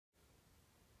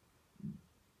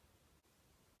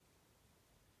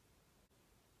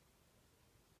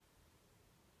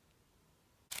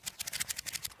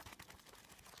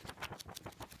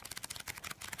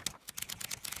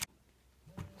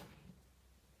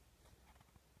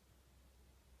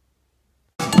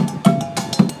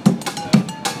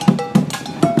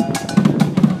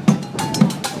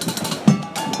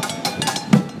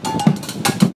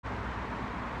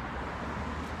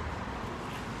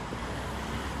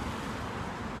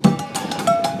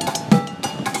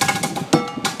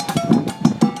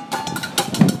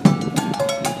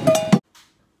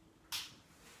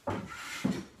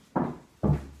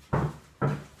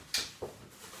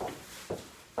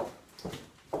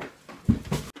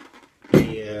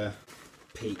beer,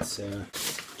 pizza,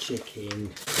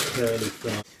 chicken, curly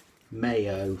fries,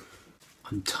 mayo.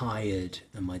 I'm tired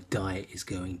and my diet is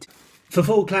going to... For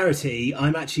full clarity,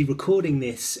 I'm actually recording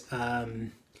this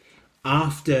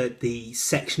after the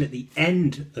section at the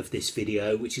end of this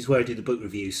video, which is where I do the book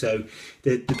review. So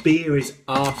the beer is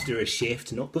after a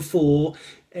shift, not before,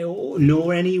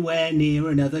 nor anywhere near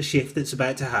another shift that's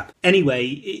about to happen. Anyway,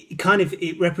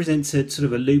 it represents a sort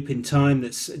of a loop in time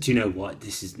that's, do you know what,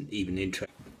 this isn't even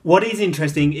interesting. What is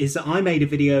interesting is that I made a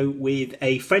video with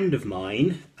a friend of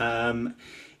mine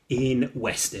in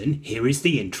Weston. Here is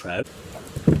the intro.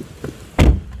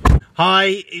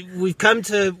 Hi, we've come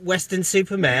to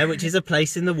Weston-super-Mare, which is a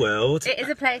place in the world. It is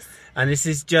a place. And this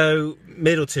is Jo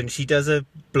Middleton. She does a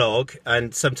blog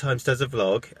and sometimes does a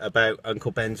vlog about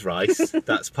Uncle Ben's rice.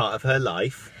 That's part of her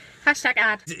life. Hashtag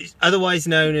ad. Otherwise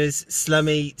known as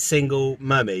Slummy Single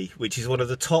Mummy, which is one of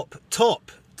the top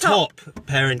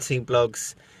parenting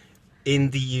blogs in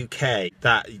the UK.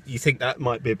 That you think that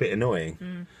might be a bit annoying.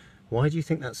 Mm. Why do you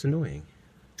think that's annoying?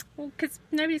 Well, because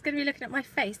nobody's going to be looking at my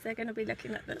face. They're going to be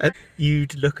looking at the light.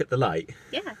 You'd look at the light?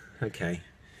 Yeah. Okay.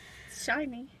 It's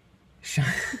shiny.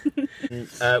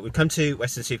 We've come to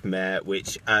Weston-super-Mare,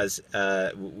 which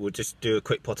we'll just do a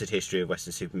quick potted history of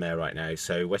Weston-super-Mare right now.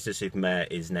 So Weston-super-Mare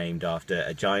is named after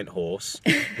a giant horse,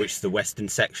 which the western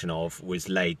section of was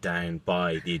laid down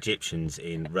by the Egyptians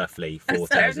in roughly 4000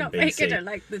 BC. I'm not very good at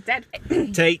like the dead.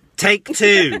 Take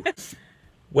two.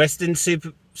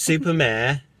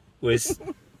 Weston-super-Mare was...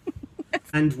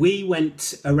 And we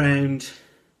went around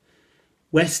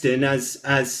Weston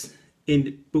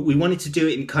but we wanted to do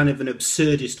it in kind of an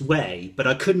absurdist way, but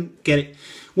I couldn't get it.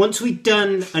 Once we'd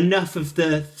done enough of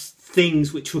the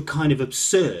things which were kind of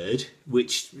absurd,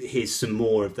 which here's some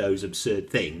more of those absurd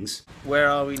things. Where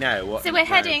are we now? So we're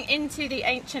heading into the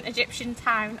ancient Egyptian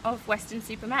town of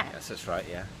Weston-super-Mare. Yes, that's right,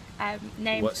 yeah.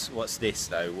 Named... What's this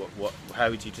though? How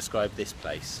would you describe this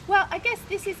place? Well, I guess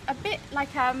this is a bit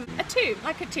like a tomb,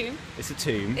 It's a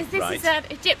tomb. This is an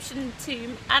Egyptian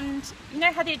tomb, and you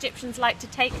know how the Egyptians like to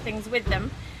take things with them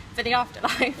for the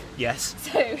afterlife. Yes.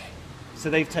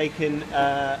 So they've taken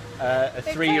a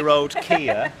 3-year-old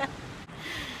Kia.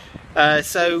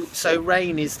 So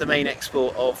rain is the main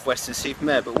export of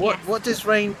Weston-super-Mare. But what does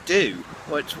rain do?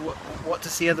 What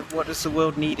does the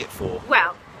world need it for?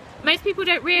 Well, most people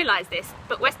don't realise this,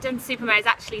 but Weston-super-Mare is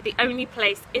actually the only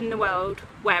place in the world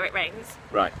where it rains.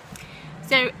 Right.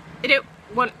 So they don't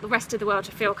want the rest of the world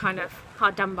to feel kind of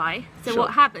hard done by. So Sure.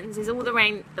 What happens is all the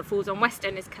rain that falls on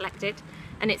Weston is collected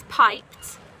and it's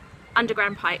piped,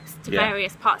 underground pipes, to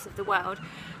various parts of the world,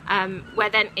 where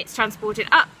then it's transported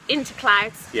up into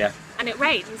clouds and it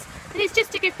rains. And it's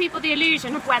just to give people the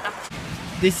illusion of weather.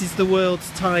 This is the world's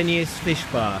tiniest fish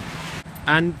bar.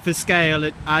 And for scale,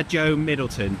 our Jo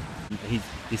Middleton. He's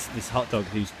this hot dog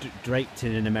who's draped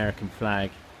in an American flag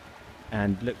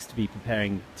and looks to be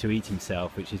preparing to eat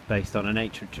himself, which is based on an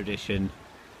ancient tradition.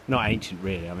 Not ancient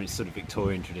really, I mean it's sort of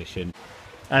Victorian tradition.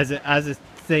 As a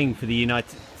thing for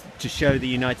to show the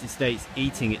United States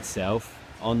eating itself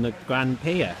on the Grand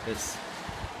Pier.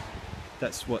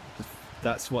 That's what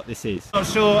this is. Not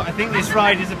sure, I think this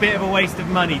ride is a bit of a waste of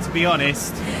money, to be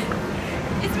honest.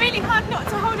 It's really hard not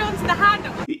to hold on to the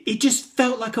handle. It just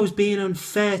felt like I was being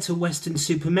unfair to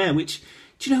Weston-super-Mare, which,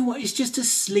 do you know what, it's just a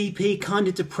sleepy, kind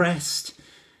of depressed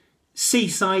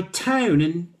seaside town,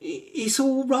 and it's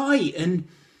all right. And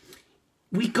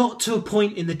we got to a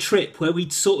point in the trip where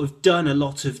we'd sort of done a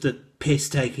lot of the piss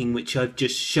taking, which I've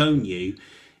just shown you,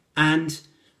 and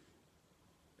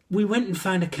we went and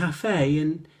found a cafe,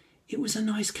 and it was a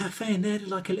nice cafe, and they had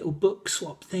like a little book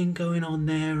swap thing going on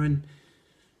there, and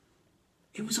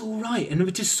it was all right. And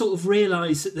we just sort of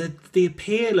realised that the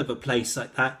appeal of a place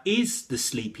like that is the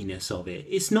sleepiness of it.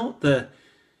 It's not the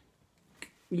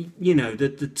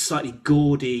slightly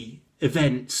gaudy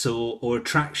events or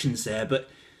attractions there, but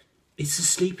it's the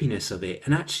sleepiness of it.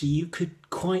 And actually you could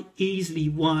quite easily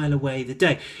while away the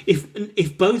day.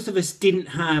 If both of us didn't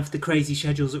have the crazy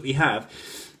schedules that we have,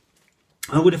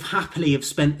 I would have happily have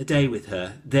spent the day with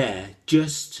her there,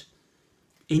 just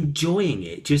enjoying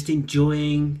it, just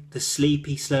enjoying the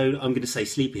sleepy, slow, I'm going to say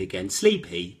sleepy again,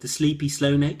 the sleepy,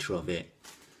 slow nature of it.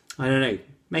 I don't know,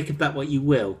 make of that what you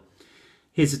will.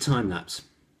 Here's a time lapse.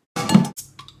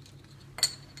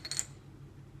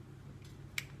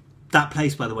 That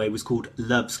place, by the way, was called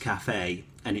Love's Cafe,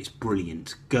 and it's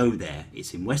brilliant. Go there.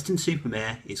 It's in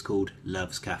Weston-super-Mare. It's called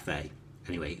Love's Cafe.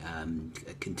 Anyway,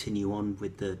 continue on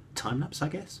with the time lapse, I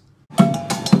guess.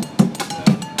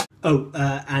 Oh,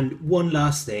 and one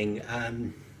last thing.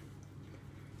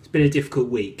 It's been a difficult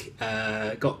week.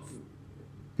 Got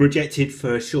rejected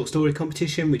for a short story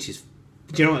competition, which is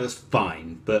Do you know what? That's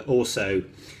fine. But also,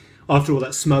 after all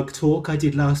that smug talk I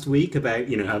did last week about,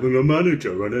 you know, having a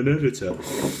manager and an editor,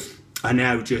 I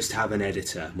now just have an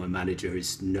editor. My manager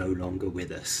is no longer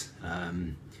with us.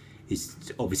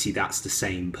 Obviously that's the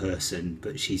same person,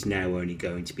 but she's now only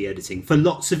going to be editing for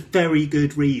lots of very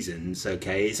good reasons.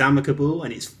 Okay, it's amicable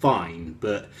and it's fine,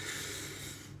 but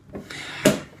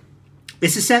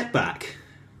it's a setback.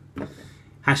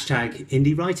 Hashtag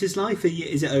indie writer's life.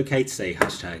 Is it okay to say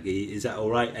hashtag? Is that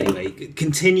all right? Anyway,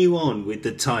 continue on with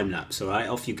the time lapse. All right,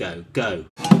 off you go. Go.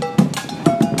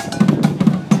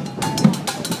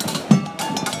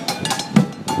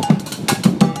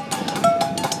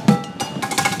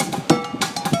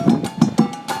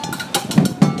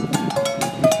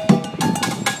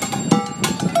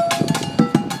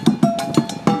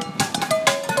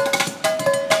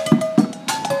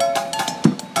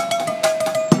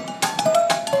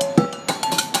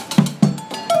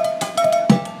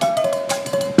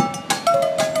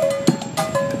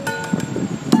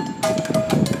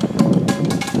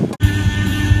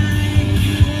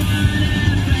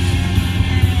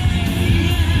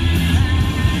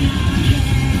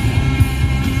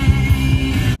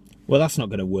 Well, that's not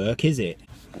going to work, is it?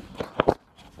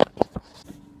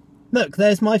 Look,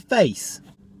 there's my face.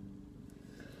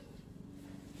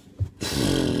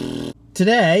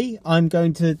 Today, I'm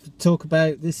going to talk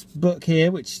about this book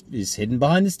here, which is hidden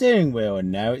behind the steering wheel,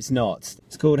 and now it's not.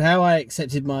 It's called How I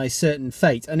Accepted My Certain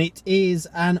Fate, and it is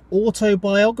an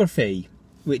autobiography,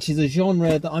 which is a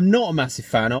genre that I'm not a massive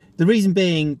fan of. The reason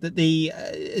being that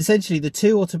essentially the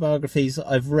two autobiographies that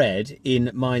I've read in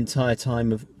my entire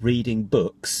time of reading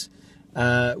books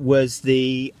was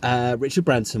the Richard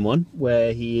Branson one,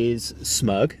 where he is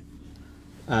smug,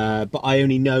 but I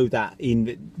only know that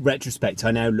in retrospect.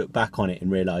 I now look back on it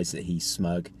and realise that he's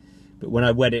smug. But when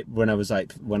I read it when I was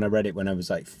like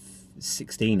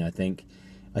 16, I think,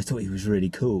 I thought he was really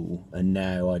cool, and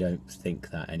now I don't think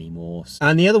that anymore.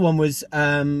 And the other one was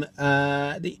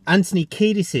the Anthony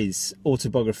Kiedis's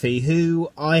autobiography,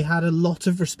 who I had a lot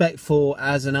of respect for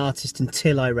as an artist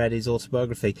until I read his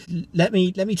autobiography. Let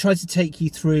me try to take you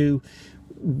through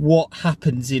what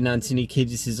happens in Anthony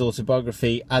Kiedis's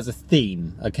autobiography as a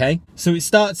theme, okay? So it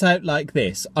starts out like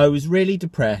this. I was really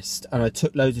depressed and I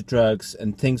took loads of drugs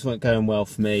and things weren't going well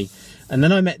for me. And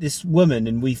then I met this woman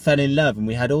and we fell in love and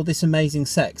we had all this amazing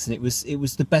sex and it was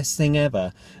the best thing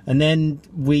ever. And then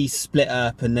we split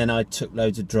up and then I took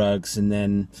loads of drugs and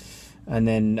then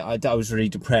I was really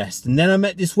depressed. And then I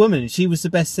met this woman and she was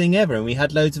the best thing ever and we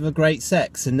had loads of great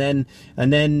sex. And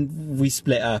then we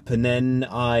split up and then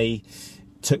I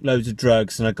took loads of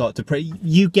drugs and I got depressed.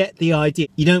 You get the idea.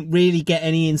 You don't really get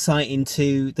any insight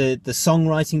into the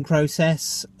songwriting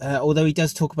process, although he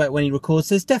does talk about when he records.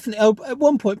 There's definitely, at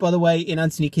one point, by the way, in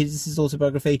Anthony Kiedis's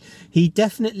autobiography, he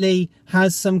definitely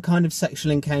has some kind of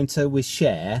sexual encounter with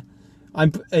Cher,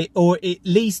 or at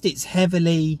least it's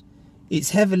heavily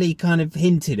kind of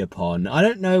hinted upon. I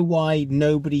don't know why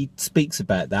nobody speaks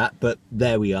about that, but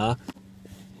there we are.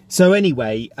 So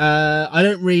anyway, I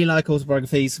don't really like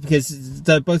autobiographies because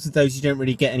both of those you don't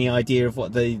really get any idea of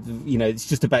what it's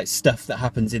just about stuff that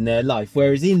happens in their life.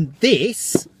 Whereas in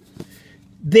this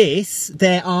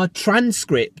there are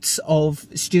transcripts of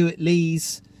Stewart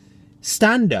Lee's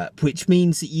stand-up, which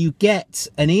means that you get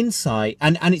an insight,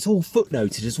 and it's all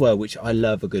footnoted as well, which I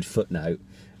love a good footnote.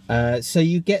 So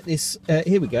you get this,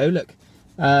 here we go, look,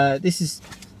 this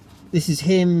is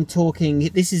him talking.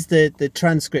 This is the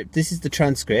transcript. This is the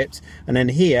transcript, and then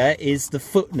here is the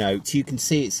footnote. You can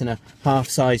see it's in a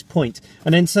half-size point,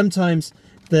 and then sometimes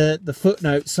the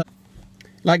footnotes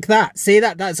like that. See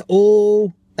that? That's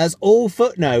all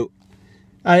footnote.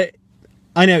 I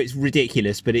know it's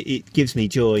ridiculous, but it gives me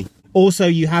joy. Also,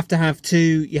 you have to have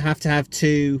two. You have to have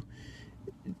two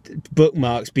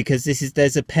bookmarks because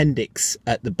there's appendix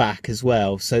at the back as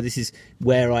well. So this is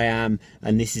where I am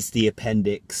and this is the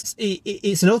appendix.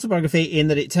 It's an autobiography in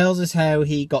that it tells us how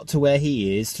he got to where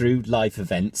he is through life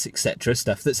events, etc.,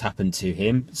 stuff that's happened to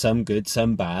him, some good,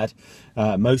 some bad,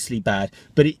 mostly bad.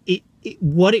 But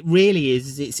what it really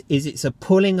is it's a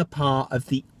pulling apart of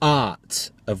the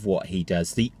art of what he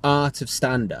does, the art of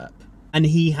stand-up. And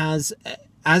he has,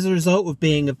 as a result of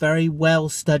being a very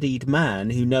well-studied man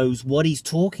who knows what he's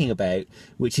talking about,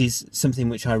 which is something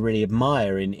which I really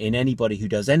admire in anybody who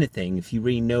does anything. If you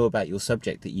really know about your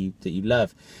subject that you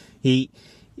love,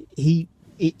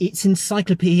 it's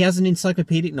encyclopedia. He has an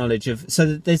encyclopedic knowledge of. So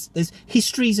that there's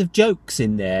histories of jokes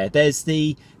in there. There's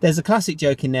a classic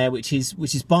joke in there which is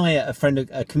by a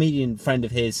comedian friend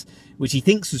of his, which he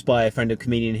thinks was by a friend of a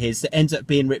comedian of his, that ends up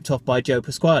being ripped off by Joe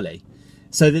Pasquale.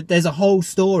 So that there's a whole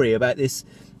story about this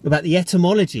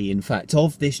etymology, in fact,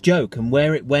 of this joke and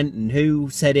where it went and who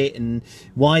said it and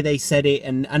why they said it,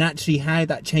 and actually how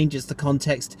that changes the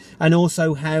context, and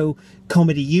also how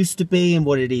comedy used to be and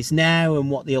what it is now, and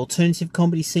what the alternative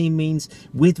comedy scene means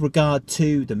with regard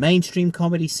to the mainstream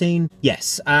comedy scene.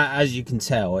 Yes, as you can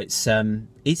tell, it's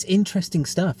interesting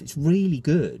stuff. It's really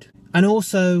good. And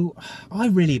also, I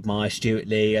really admire Stewart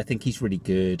Lee. I think he's really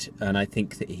good, and I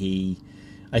think that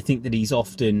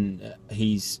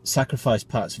he's sacrificed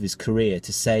parts of his career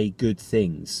to say good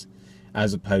things,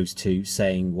 as opposed to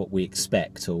saying what we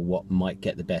expect or what might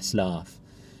get the best laugh.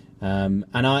 And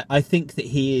I think that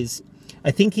he's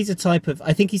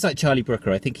like Charlie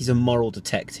Brooker. I think he's a moral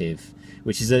detective,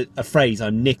 which is a phrase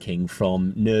I'm nicking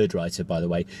from Nerdwriter, by the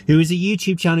way, who is a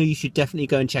YouTube channel you should definitely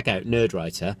go and check out,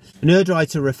 Nerdwriter.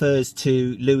 Nerdwriter refers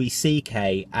to Louis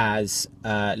C.K. as,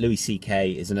 Louis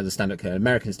C.K. is another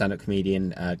American stand-up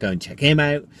comedian, go and check him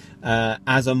out,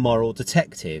 as a moral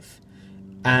detective.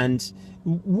 And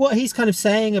what he's kind of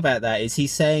saying about that is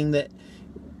he's saying that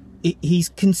he's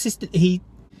consistent, he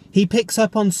picks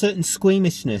up on certain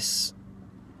squeamishness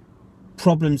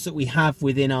problems that we have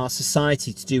within our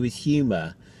society to do with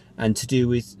humour and to do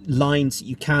with lines that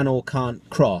you can or can't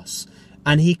cross,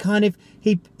 and he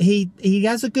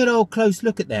has a good old close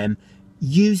look at them,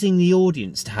 using the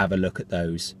audience to have a look at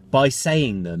those by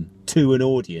saying them to an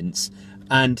audience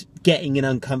and getting an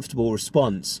uncomfortable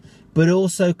response, but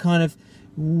also kind of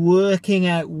working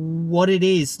out what it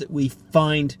is that we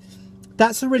find.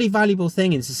 That's a really valuable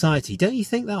thing in society, don't you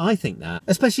think that? I think that.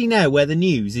 Especially now where the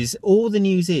news is, all the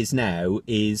news is now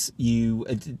is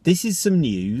this is some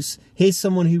news, here's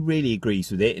someone who really agrees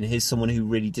with it, and here's someone who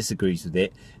really disagrees with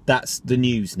it. That's the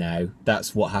news now.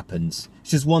 That's what happens.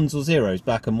 It's just ones or zeros,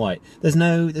 black and white. There's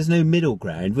no middle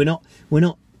ground. We're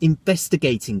not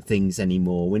investigating things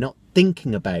anymore. We're not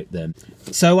thinking about them.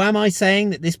 So am I saying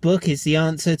that this book is the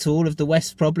answer to all of the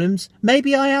West's problems?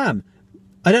 Maybe I am.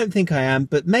 I don't think I am,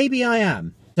 but maybe I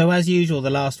am. So as usual, the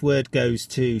last word goes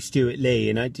to Stewart Lee,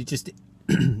 and I just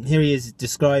here he is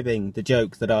describing the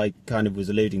joke that I kind of was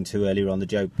alluding to earlier on,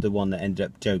 the one that ended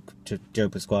up Joe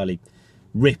Pasquale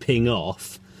ripping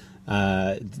off,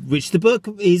 which the book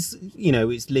is,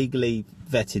 it's legally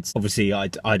vetted. Obviously, I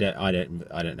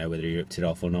don't know whether he ripped it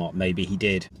off or not. Maybe he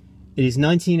did. It is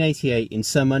 1988 in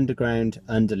some underground,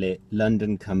 underlit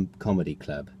London comedy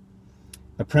club.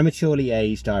 A prematurely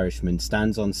aged Irishman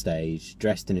stands on stage,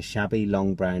 dressed in a shabby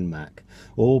long brown mac,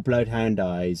 all bloodhound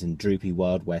eyes and droopy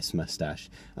Wild West moustache,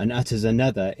 and utters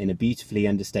another in a beautifully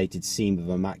understated seam of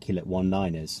immaculate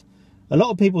one-liners. A lot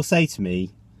of people say to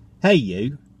me, "Hey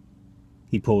you."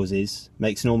 He pauses,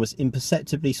 makes an almost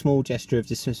imperceptibly small gesture of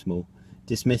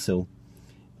dismissal.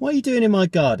 "What are you doing in my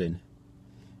garden?"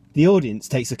 The audience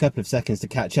takes a couple of seconds to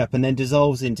catch up and then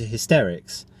dissolves into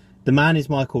hysterics. The man is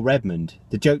Michael Redmond.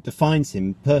 The joke defines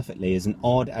him perfectly as an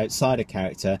odd outsider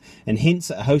character and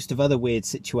hints at a host of other weird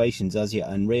situations as yet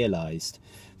unrealised.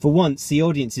 For once, the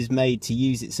audience is made to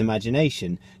use its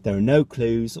imagination. There are no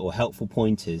clues or helpful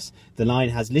pointers. The line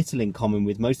has little in common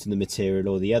with most of the material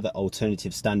or the other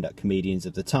alternative stand-up comedians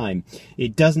of the time.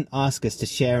 It doesn't ask us to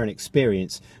share an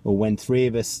experience, or when three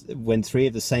of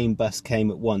the same bus came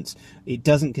at once. It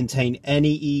doesn't contain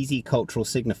any easy cultural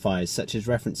signifiers, such as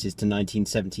references to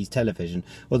 1970s television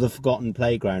or the forgotten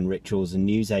playground rituals and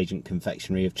newsagent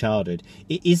confectionery of childhood.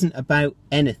 It isn't about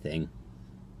anything.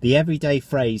 The everyday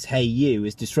phrase, "hey you,"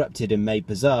 is disrupted and made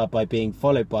bizarre by being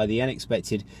followed by the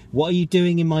unexpected, "what are you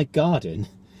doing in my garden?"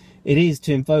 It is,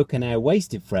 to invoke a now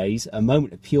wasted phrase, a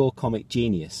moment of pure comic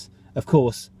genius. Of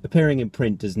course, appearing in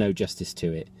print does no justice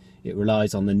to it. It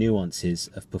relies on the nuances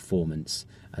of performance.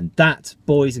 And that,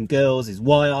 boys and girls, is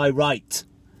why I write.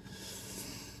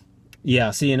 Yeah,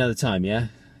 I'll see you another time, yeah?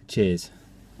 Cheers.